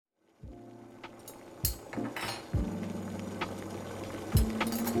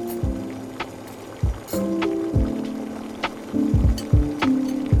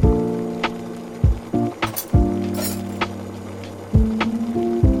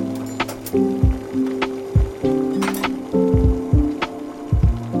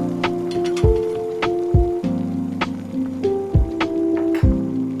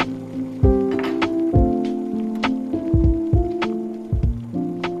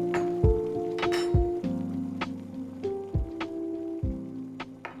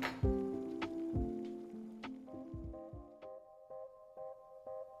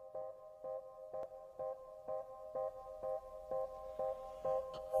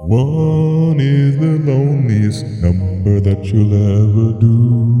One is the loneliest number that you'll ever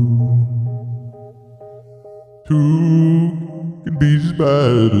do. Two can be as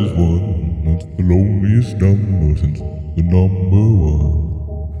bad as one. That's the loneliest number since the number one.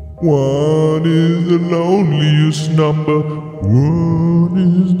 One is the loneliest number. One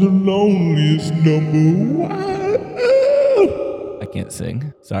is the loneliest number. I can't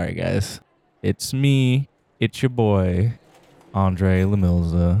sing. Sorry, guys. It's me. It's your boy, Andre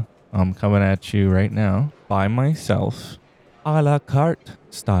Lemilza. I'm coming at you right now by myself, a la carte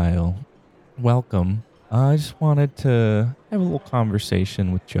style. Welcome. I just wanted to have a little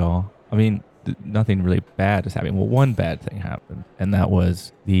conversation with y'all. I mean, nothing really bad is happening. Well, one bad thing happened, and that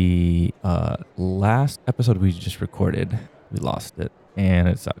was the last episode we just recorded. We lost it, and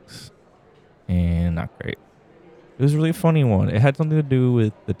it sucks, and not great. It was a really funny one. It had something to do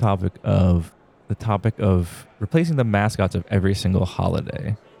with the topic of replacing the mascots of every single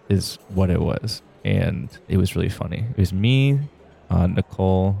holiday is what it was. And it was really funny. It was me,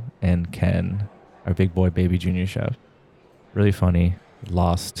 Nicole, and Ken, our big boy baby junior chef. Really funny.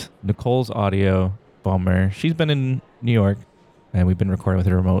 Lost Nicole's audio. Bummer. She's been in New York and we've been recording with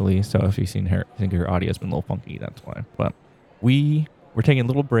her remotely. So if you've seen her, I think her audio's been a little funky. That's why. But we're taking a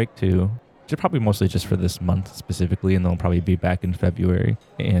little break too. Probably mostly just for this month specifically, and they'll probably be back in February.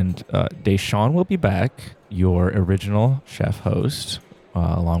 And Deshaun will be back, your original chef host,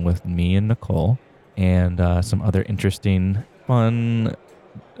 along with me and Nicole, and some other interesting, fun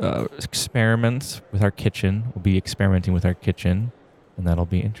experiments with our kitchen. We'll be experimenting with our kitchen, and that'll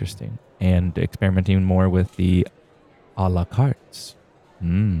be interesting. And experimenting more with the a la cartes.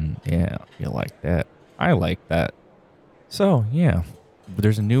 Yeah, you like that. I like that. So, yeah.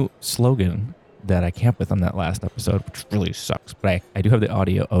 There's a new slogan that I came up with on that last episode, which really sucks. But I do have the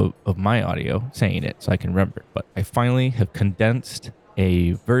audio of my audio saying it so I can remember. But I finally have condensed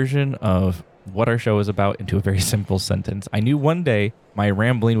a version of what our show is about into a very simple sentence. I knew one day my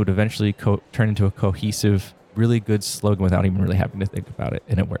rambling would eventually turn into a cohesive, really good slogan without even really having to think about it.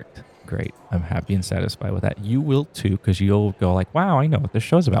 And it worked. Great. I'm happy and satisfied with that. You will too, because you'll go like, wow, I know what this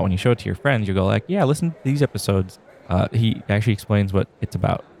show's about. When you show it to your friends, you'll go like, yeah, listen to these episodes. He actually explains what it's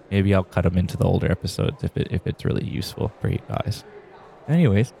about. Maybe I'll cut them into the older episodes if it's really useful for you guys.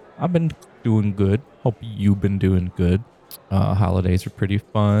 Anyways, I've been doing good. Hope you've been doing good. Holidays are pretty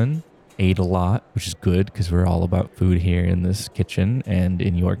fun. Ate a lot, which is good because we're all about food here in this kitchen and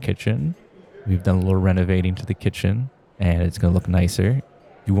in your kitchen. We've done a little renovating to the kitchen and it's going to look nicer.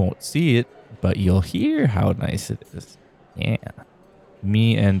 You won't see it, but you'll hear how nice it is. Yeah.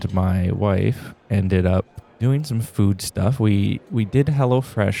 Me and my wife ended up doing some food stuff. We did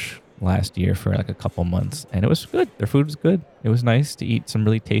HelloFresh last year for like a couple months and it was good. Their food was good. It was nice to eat some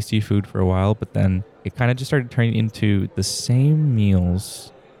really tasty food for a while, but then it kind of just started turning into the same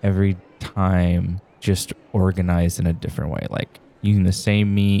meals every time, just organized in a different way, like using the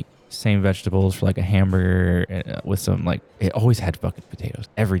same meat, same vegetables for like a hamburger with some like, it always had fucking potatoes.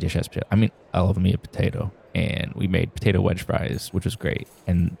 Every dish has potato. I mean, I love me a potato. And we made potato wedge fries, which was great.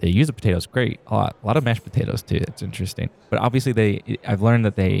 And they use the potatoes great, a lot of mashed potatoes too. It's interesting. But obviously I've learned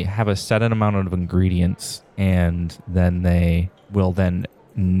that they have a set amount of ingredients and then they will then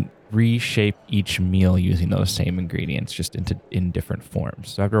reshape each meal using those same ingredients just in different forms.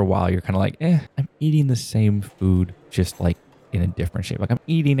 So after a while, you're kind of like, I'm eating the same food, just like in a different shape. Like I'm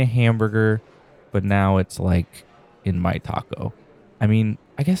eating a hamburger, but now it's like in my taco. I mean,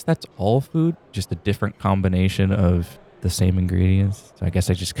 I guess that's all food, just a different combination of the same ingredients. So I guess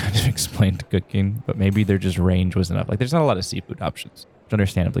I just kind of explained cooking, but maybe their just range was enough. Like there's not a lot of seafood options. But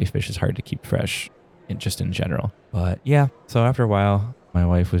understandably, fish is hard to keep fresh just in general. But yeah, so after a while, my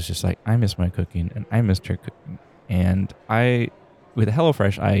wife was just like, I miss my cooking and I missed her cooking. And with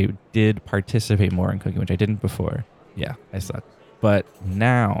HelloFresh, I did participate more in cooking, which I didn't before. Yeah, I suck. But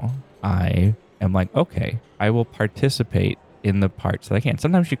now I am like, okay, I will participate in the parts that I can.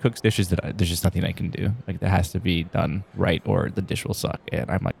 Sometimes she cooks dishes that there's just nothing I can do. Like that has to be done right or the dish will suck. And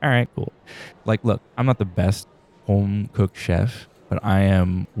I'm like, all right, cool. Like, look, I'm not the best home cook chef, but I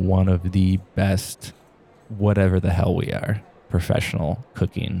am one of the best, whatever the hell we are, professional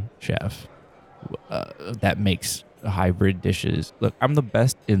cooking chef that makes hybrid dishes. Look, I'm the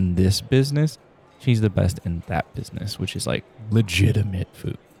best in this business. She's the best in that business, which is like legitimate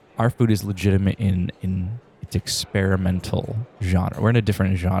food. Our food is legitimate in its experimental genre. We're in a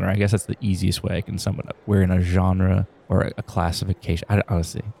different genre. I guess that's the easiest way I can sum it up. We're in a genre or a classification.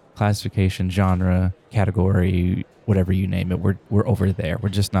 Honestly, classification, genre, category, whatever you name it. We're over there. We're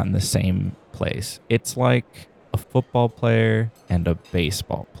just not in the same place. It's like a football player and a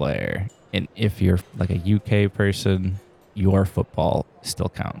baseball player. And if you're like a UK person, your football still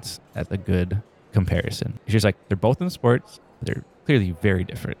counts as a good comparison. It's just like they're both in sports, but they're clearly very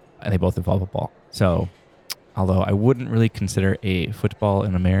different, and they both involve a ball. So, although I wouldn't really consider a football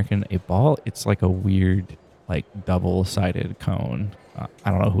in American a ball, it's like a weird, like double-sided cone.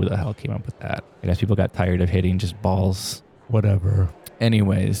 I don't know who the hell came up with that. I guess people got tired of hitting just balls. Whatever.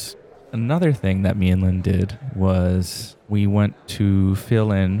 Anyways, another thing that me and Lynn did was we went to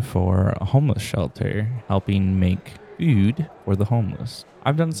fill in for a homeless shelter, helping make food for the homeless.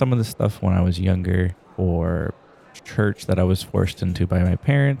 I've done some of this stuff when I was younger for church that I was forced into by my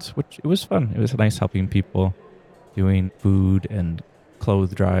parents, which it was fun. It was nice helping people doing food and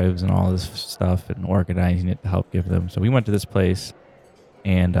clothes drives and all this stuff and organizing it to help give them. So we went to this place,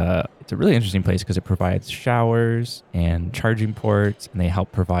 and it's a really interesting place because it provides showers and charging ports, and they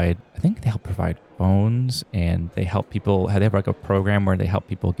help provide, I think they help provide phones, and they help people, they have like a program where they help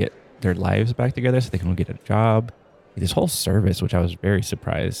people get their lives back together so they can get a job. This whole service, which I was very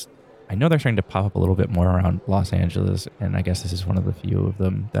surprised. I know they're starting to pop up a little bit more around Los Angeles, and I guess this is one of the few of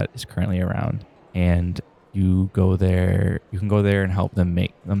them that is currently around. And you can go there and help them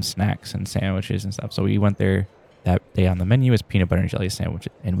make them snacks and sandwiches and stuff. So we went there. That day on the menu was peanut butter and jelly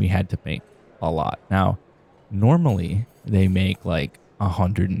sandwiches, and we had to make a lot. Now, normally they make like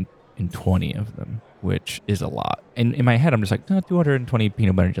 120 of them, which is a lot. And in my head, I'm just like, 220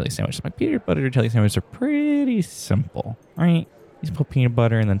 peanut butter and jelly sandwiches. My peanut butter and jelly sandwiches are pretty simple, right? You just put peanut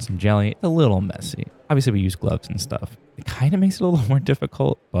butter and then some jelly. It's a little messy. Obviously, we use gloves and stuff. It kind of makes it a little more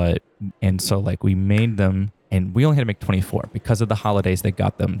difficult, and so like we made them, and we only had to make 24 because of the holidays. They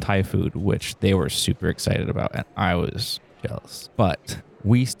got them Thai food, which they were super excited about, and I was jealous. But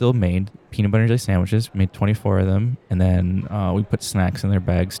we still made peanut butter and jelly sandwiches, made 24 of them, and then we put snacks in their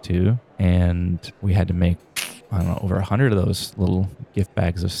bags too, and we had to make, I don't know, over 100 of those little gift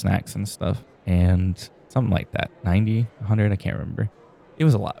bags of snacks and stuff, and something like that, 90, 100, I can't remember. It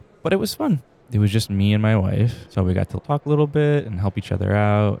was a lot, but it was fun. It was just me and my wife, so we got to talk a little bit and help each other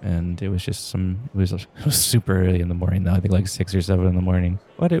out, and it was just it was super early in the morning though. I think like 6 or 7 in the morning,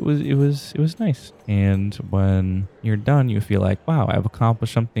 but it was nice. And when you're done, you feel like, wow, I've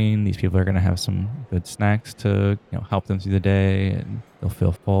accomplished something. These people are gonna have some good snacks to help them through the day, and they'll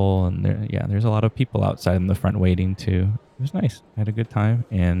feel full. And there's a lot of people outside in the front waiting too. It was nice. I had a good time,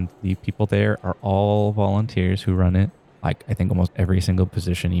 and the people there are all volunteers who run it. Like I think almost every single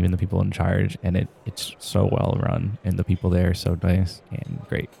position, even the people in charge, and it's so well run, and the people there are so nice and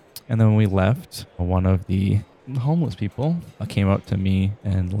great. And then when we left, one of the homeless people came up to me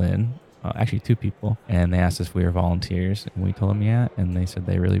and Lynn, actually 2 people, and they asked us if we were volunteers, and we told them yeah, and they said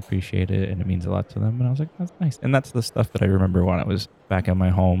they really appreciate it and it means a lot to them. And I was like, that's nice. And that's the stuff that I remember when I was back at my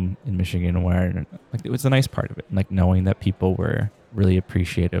home in Michigan, where like it was the nice part of it, like knowing that people were really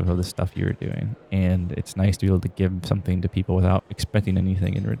appreciative of the stuff you were doing, and it's nice to be able to give something to people without expecting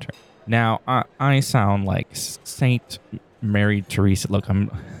anything in return. Now I sound like Saint Mary Teresa. Look, I'm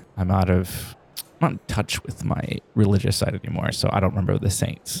not in touch with my religious side anymore, so I don't remember the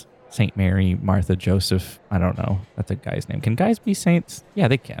saints. Saint Mary, Martha, Joseph, I don't know. That's a guy's name. Can guys be saints? Yeah,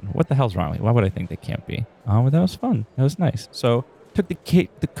 they can. What the hell's wrong with me? Why would I think they can't be? But that was fun. That was nice. So took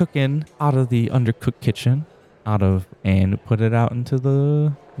the cooking out of the undercooked kitchen, and put it out into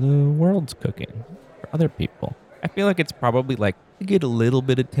the world's cooking for other people. I feel like it's probably like to get a little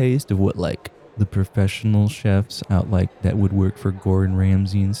bit of taste of what like the professional chefs out like that would work for Gordon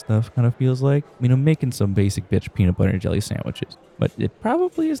Ramsay and stuff kind of feels like. Making some basic bitch peanut butter and jelly sandwiches. But it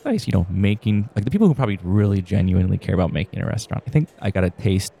probably is nice, making like the people who probably really genuinely care about making a restaurant. I think I got a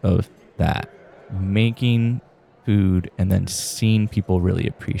taste of that, making food and then seeing people really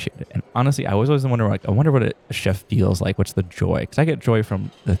appreciate it. And honestly, I was always wondering, I wonder what a chef feels like. What's the joy? Because I get joy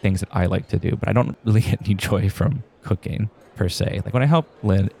from the things that I like to do, but I don't really get any joy from cooking per se. Like when I help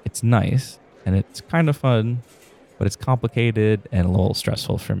Lynn, it's nice and it's kind of fun, but it's complicated and a little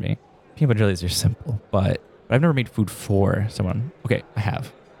stressful for me. Peanut butter jellies are simple, but I've never made food for someone. Okay, I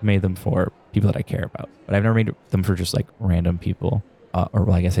have made them for people that I care about, but I've never made them for just like random people.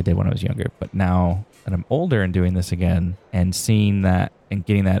 I guess I did when I was younger, but now that I'm older and doing this again and seeing that and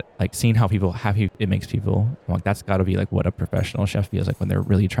getting that, like seeing how people happy it makes people, I'm like, that's got to be like what a professional chef feels like when they're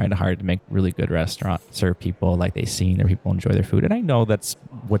really trying hard to make really good restaurant, serve people like they see their people enjoy their food. And I know that's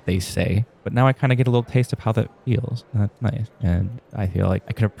what they say, but now I kind of get a little taste of how that feels. And that's nice. And I feel like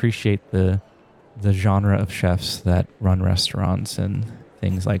I can appreciate the genre of chefs that run restaurants and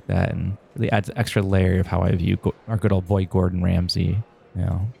things like that, and really adds an extra layer of how I view our good old boy Gordon Ramsay.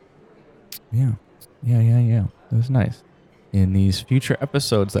 Yeah. It was nice. In these future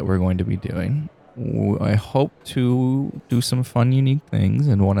episodes that we're going to be doing, I hope to do some fun, unique things,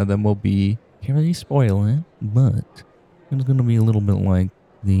 and one of them will be, can't really spoil it, but It's going to be a little bit like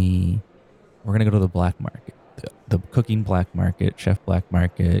we're going to go to the black market, the cooking black market, chef black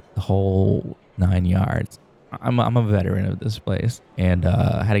market, the whole 9 yards. I'm a veteran of this place, and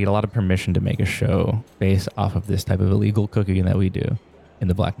I had to get a lot of permission to make a show based off of this type of illegal cooking that we do in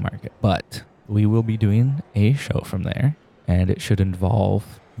the black market. But we will be doing a show from there, and it should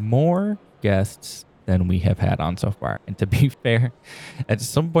involve more guests than we have had on so far. And to be fair, at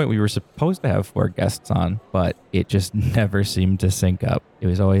some point we were supposed to have 4 guests on, but it just never seemed to sync up. It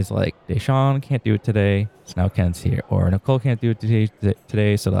was always like, Deshaun can't do it today, so now Ken's here. Or Nicole can't do it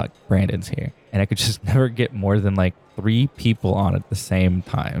today, so like Brandon's here. And I could just never get more than like 3 people on at the same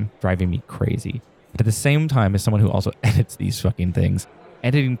time, driving me crazy. But at the same time, as someone who also edits these fucking things,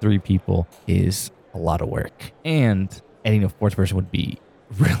 editing 3 people is a lot of work. And editing a 4th person would be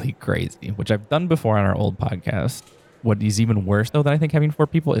really crazy, which I've done before on our old podcast. What is even worse, though, than I think having 4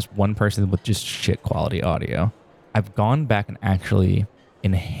 people is 1 person with just shit quality audio. I've gone back and actually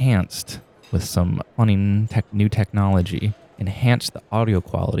enhanced with some funny new technology, enhanced the audio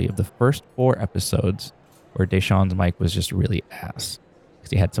quality of the first 4 episodes where Deshaun's mic was just really ass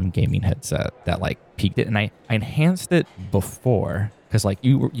because he had some gaming headset that like peaked it. And I enhanced it before because like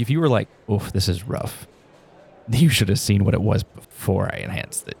if you were like, oof, this is rough, you should have seen what it was before I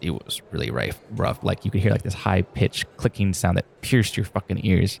enhanced it. It was really rough. Like you could hear like this high pitched clicking sound that pierced your fucking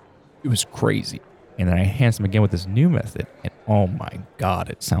ears. It was crazy. And then I enhanced him again with this new method. And oh my God,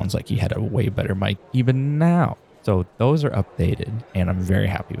 it sounds like he had a way better mic even now. So those are updated and I'm very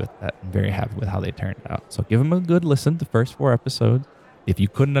happy with that. I'm very happy with how they turned out. So give them a good listen, the first 4 episodes. If you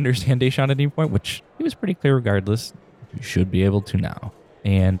couldn't understand Deshaun at any point, which he was pretty clear regardless, you should be able to now.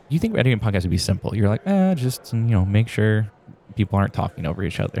 And you think editing a podcast would be simple. You're like, just, make sure people aren't talking over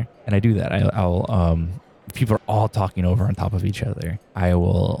each other. And I do that. I'll if people are all talking over on top of each other, I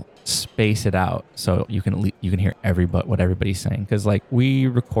will space it out so you can hear what everybody's saying. Because like we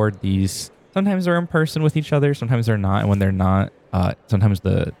record these, sometimes they're in person with each other, sometimes they're not. And when they're not, sometimes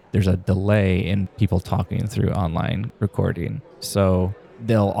there's a delay in people talking through online recording. So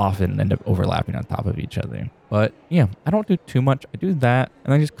they'll often end up overlapping on top of each other. But yeah, I don't do too much. I do that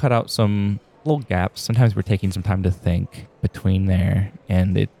and I just cut out some little gaps. Sometimes we're taking some time to think between there,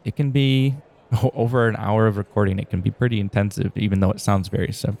 and it can be over an hour of recording. It can be pretty intensive, even though it sounds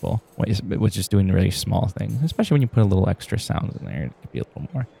very simple. It was just doing really small things, especially when you put a little extra sounds in there. It could be a little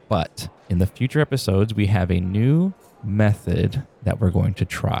more. But in the future episodes, we have a new method that we're going to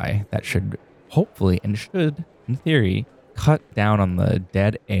try that should hopefully, and should in theory, cut down on the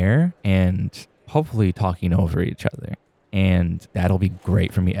dead air and hopefully talking over each other. And that'll be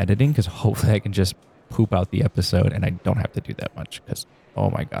great for me editing because hopefully I can just poop out the episode and I don't have to do that much because, oh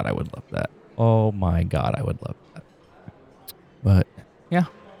my God, I would love that. Oh my God, I would love that. But yeah,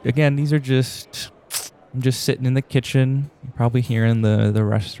 again, these are I'm just sitting in the kitchen. You're probably hearing the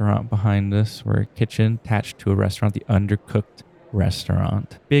restaurant behind us. We're a kitchen attached to a restaurant, the Undercooked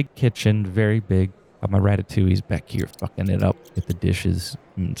restaurant. Big kitchen, very big. Got my ratatouille's back here fucking it up with the dishes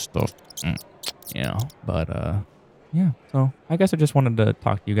and stuff. But yeah, so I guess I just wanted to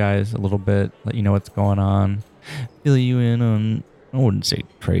talk to you guys a little bit, let you know what's going on, fill you in on, I wouldn't say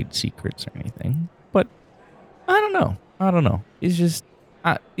trade secrets or anything, but I don't know. It's just,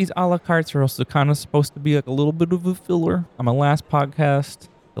 these a la cartes are also kind of supposed to be like a little bit of a filler. On my last podcast,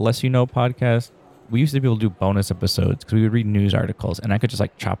 the Less You Know podcast, we used to be able to do bonus episodes because we would read news articles and I could just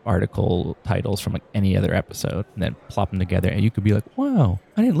like chop article titles from like any other episode and then plop them together. And you could be like, wow,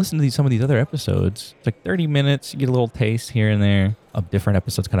 I didn't listen to some of these other episodes. It's like 30 minutes. You get a little taste here and there of different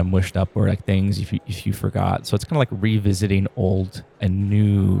episodes kind of mushed up or like things if you forgot. So it's kind of like revisiting old and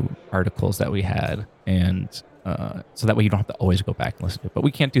new articles that we had. And so that way you don't have to always go back and listen to it. But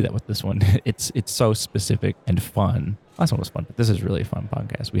we can't do that with this one. It's so specific and fun. Last one was fun, but this is really a fun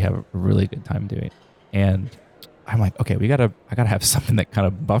podcast. We have a really good time doing it. And I'm like, okay, I gotta have something that kind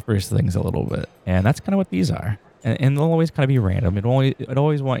of buffers things a little bit. And that's kind of what these are. And they'll always kind of be random. It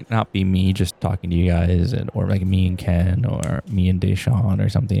always might not be me just talking to you guys, or like me and Ken, or me and Deshaun or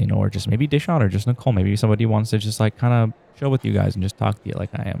something, or just maybe Deshaun or just Nicole. Maybe somebody wants to just like kind of chill with you guys and just talk to you like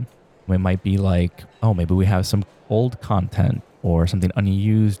I am. It might be like, oh, maybe we have some old content or something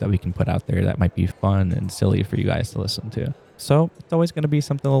unused that we can put out there that might be fun and silly for you guys to listen to. So it's always going to be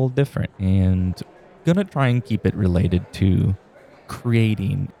something a little different, and going to try and keep it related to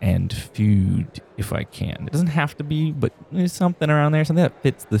creating and food if I can. It doesn't have to be, but there's something around there, something that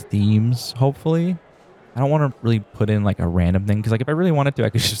fits the themes, hopefully. I don't want to really put in like a random thing, because like if I really wanted to, I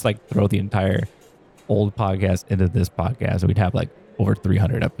could just like throw the entire old podcast into this podcast. We'd have like over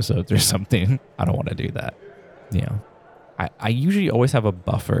 300 episodes or something. I don't want to do that. I usually always have a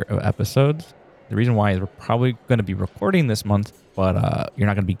buffer of episodes The reason why is we're probably going to be recording this month, but you're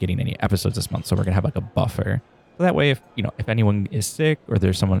not going to be getting any episodes this month. So we're going to have like a buffer. So that way, if anyone is sick or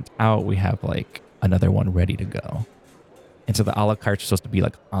there's someone that's out, we have like another one ready to go. And so the a la carte is supposed to be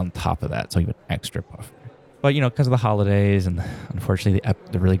like on top of that. So even extra buffer. But, because of the holidays and unfortunately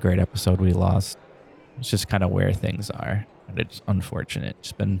the really great episode we lost, it's just kind of where things are. And it's unfortunate.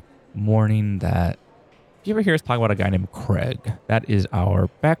 Just been mourning that. If you ever hear us talk about a guy named Craig, that is our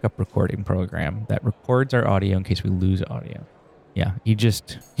backup recording program that records our audio in case we lose audio. Yeah, he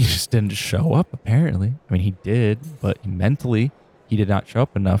just didn't show up apparently. I mean, he did, but mentally he did not show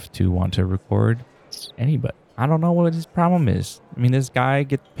up enough to want to record anybody. I don't know what his problem is. I mean, this guy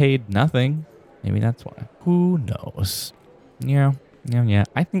gets paid nothing. Maybe that's why. Who knows? Yeah.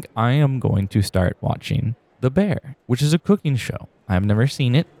 I think I am going to start watching The Bear, which is a cooking show. I've never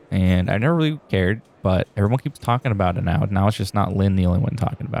seen it, and I never really cared, but everyone keeps talking about it now. Now it's just not Lynn the only one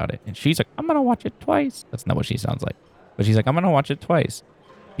talking about it. And she's like, I'm going to watch it twice. That's not what she sounds like. But she's like, I'm going to watch it twice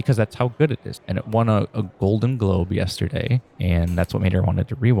because that's how good it is. And it won a Golden Globe yesterday, and that's what made her wanted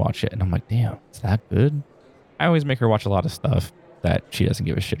to rewatch it. And I'm like, damn, is that good? I always make her watch a lot of stuff that she doesn't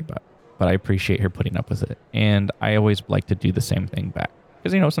give a shit about, but I appreciate her putting up with it. And I always like to do the same thing back.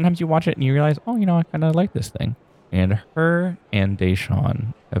 Because, sometimes you watch it and you realize, oh, I kind of like this thing. And her and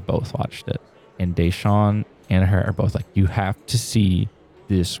Deshawn have both watched it. And Deshawn and her are both like, you have to see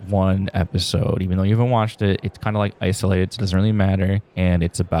this one episode. Even though you haven't watched it, it's kind of like isolated, so it doesn't really matter. And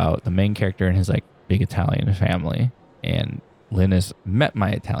it's about the main character and his like big Italian family. And Lynn has met my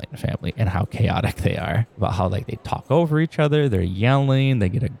Italian family and how chaotic they are. About how like they talk over each other, they're yelling, they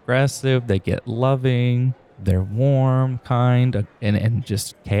get aggressive, they get loving, they're warm, kind, and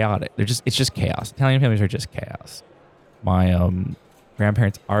just chaotic. It's just chaos. Italian families are just chaos. My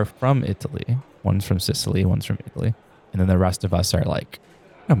grandparents are from Italy. One's from Sicily, one's from Italy. And then the rest of us are like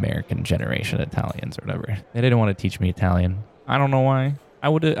American generation Italians or whatever. They didn't want to teach me Italian. I don't know why. I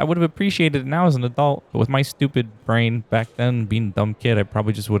would have appreciated it now as an adult, but with my stupid brain back then, being a dumb kid, I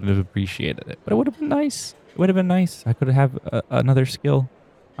probably just wouldn't have appreciated it. But it would have been nice. It would have been nice. I could have another skill.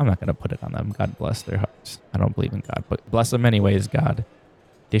 I'm not going to put it on them. God bless their hearts. I don't believe in God, but bless them anyways, God.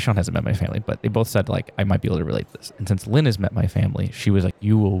 Deshawn hasn't met my family, but they both said like, I might be able to relate to this. And since Lynn has met my family, she was like,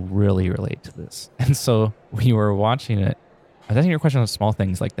 you will really relate to this. And so we were watching it. I was asking your question on small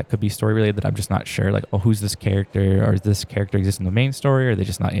things like that could be story related that I'm just not sure. Like, oh, who's this character? Or does this character exist in the main story? Or are they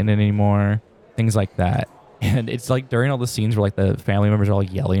just not in it anymore? Things like that. And it's like during all the scenes where like the family members are all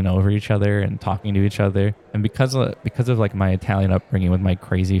yelling over each other and talking to each other. And because of like my Italian upbringing with my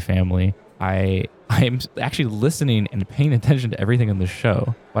crazy family, I am actually listening and paying attention to everything in the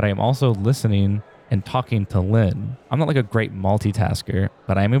show, but I am also listening and talking to Lynn. I'm not like a great multitasker,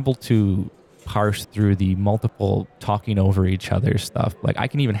 but I'm able to parse through the multiple talking over each other stuff. Like I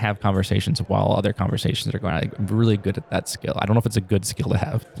can even have conversations while other conversations are going on. I'm really good at that skill. I don't know if it's a good skill to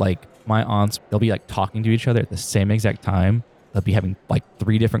have. Like my aunts, they'll be like talking to each other at the same exact time. They'll be having like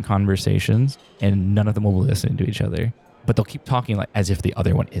 3 different conversations and none of them will be listening to each other. But they'll keep talking like as if the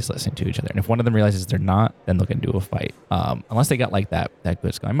other one is listening to each other. And if one of them realizes they're not, then they'll get into a fight. Unless they got like that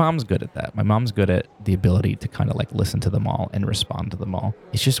good skill. My mom's good at that. My mom's good at the ability to kind of like listen to them all and respond to them all.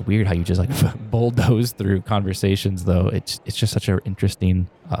 It's just weird how you just like bulldoze through conversations though. It's just such an interesting,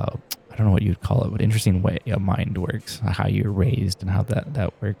 I don't know what you'd call it, but interesting way a mind works, how you're raised and how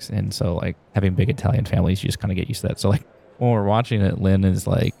that works. And so like having big Italian families, you just kind of get used to that. So like when we're watching it, Lynn is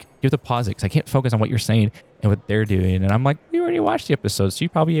like, you have to pause it because I can't focus on what you're saying and what they're doing. And I'm like, you already watched the episode, so you're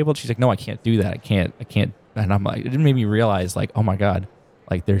probably able to. She's like, no, I can't do that. I can't. And I'm like, it made me realize like, oh my God,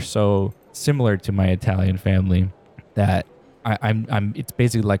 like they're so similar to my Italian family that I'm it's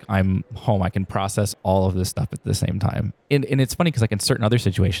basically like I'm home. I can process all of this stuff at the same time. And it's funny because like in certain other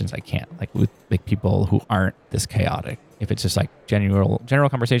situations I can't, like with like people who aren't this chaotic. If it's just like general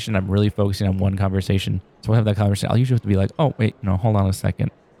conversation, I'm really focusing on one conversation. So when I have that conversation, I'll usually have to be like, oh wait, hold on a second.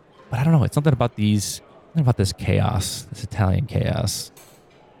 But I don't know. It's something about this chaos, this Italian chaos,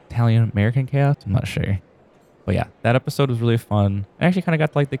 Italian American chaos. I'm not sure. But yeah, that episode was really fun. I actually kind of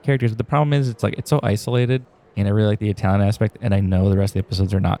got to like the characters. But the problem is it's so isolated. And I really like the Italian aspect. And I know the rest of the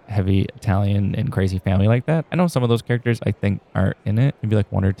episodes are not heavy Italian and crazy family like that. I know some of those characters I think are in it. Maybe like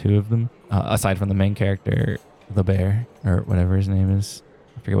 1 or 2 of them. Aside from the main character, the bear, or whatever his name is.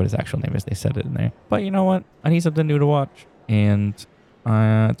 I forget what his actual name is. They said it in there. But you know what? I need something new to watch. And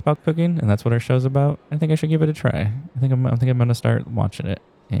it's about cooking. And that's what our show's about. I think I should give it a try. I think I'm going to start watching it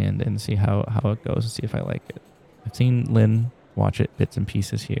and see how it goes and see if I like it. I've seen Lynn watch it bits and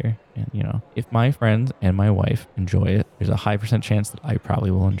pieces here, and if my friends and my wife enjoy it, there's a high % chance that I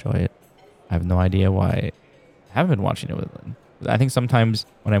probably will enjoy it. I have no idea why I haven't been watching it with Lynn. I think sometimes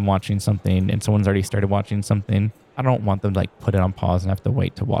when I'm watching something and someone's already started watching something, I don't want them to like put it on pause and have to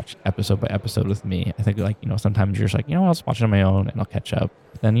wait to watch episode by episode with me. I think like, sometimes you're just like, I'll just watch it on my own and I'll catch up.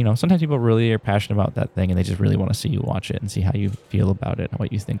 But then, sometimes people really are passionate about that thing and they just really want to see you watch it and see how you feel about it and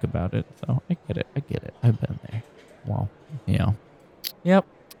what you think about it. So I get it. I get it. I've been there. Well, yep.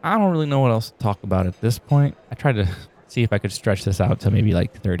 I don't really know what else to talk about at this point. I tried to see if I could stretch this out to maybe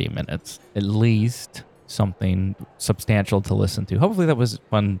like 30 minutes, at least something substantial to listen to. Hopefully that was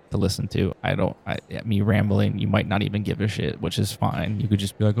fun to listen to. Me rambling, you might not even give a shit, which is fine. You could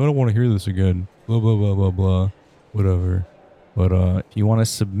just be like, I don't want to hear this again. Blah, blah, blah, blah, blah, whatever. But if you want to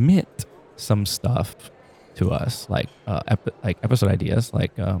submit some stuff to us, like episode ideas,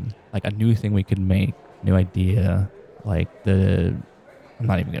 like a new thing we could make, new idea, I'm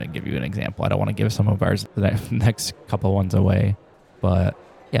not even going to give you an example. I don't want to give some of ours the next couple ones away. But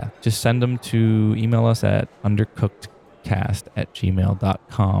yeah, just send them to email us at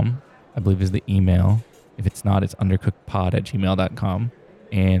undercookedcast@gmail.com. I believe is the email. If it's not, it's undercookedpod@gmail.com.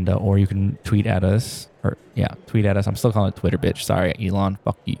 And, or you can tweet at us. Tweet at us. I'm still calling it Twitter, bitch. Sorry, Elon.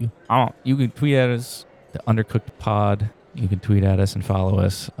 Fuck you. You can tweet at us, the Undercooked Pod. You can tweet at us and follow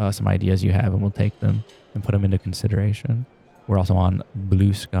us. Some ideas you have, and we'll take them and put them into consideration. We're also on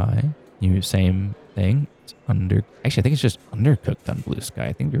Blue Sky. Same thing. Actually, I think it's just Undercooked on Blue Sky.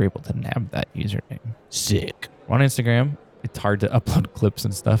 I think you're able to nab that username. Sick. We're on Instagram. It's hard to upload clips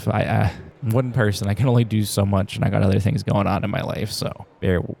and stuff. I'm one person. I can only do so much, and I got other things going on in my life, so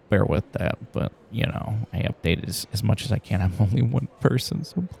bear with that. But, I update it as much as I can. I'm only one person,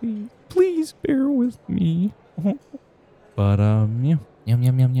 so please bear with me. But, yeah.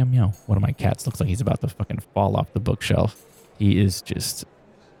 Yum. One of my cats looks like he's about to fucking fall off the bookshelf. He is just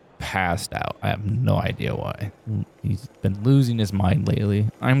passed out. I have no idea why. He's been losing his mind lately.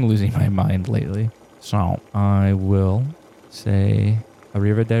 I'm losing my mind lately. So I will say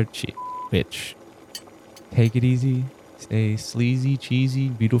arrivederci, bitch. Take it easy. Stay sleazy, cheesy,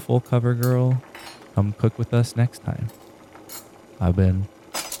 beautiful cover girl. Come cook with us next time. I've been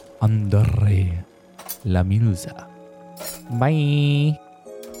Andre La Musa. Bye.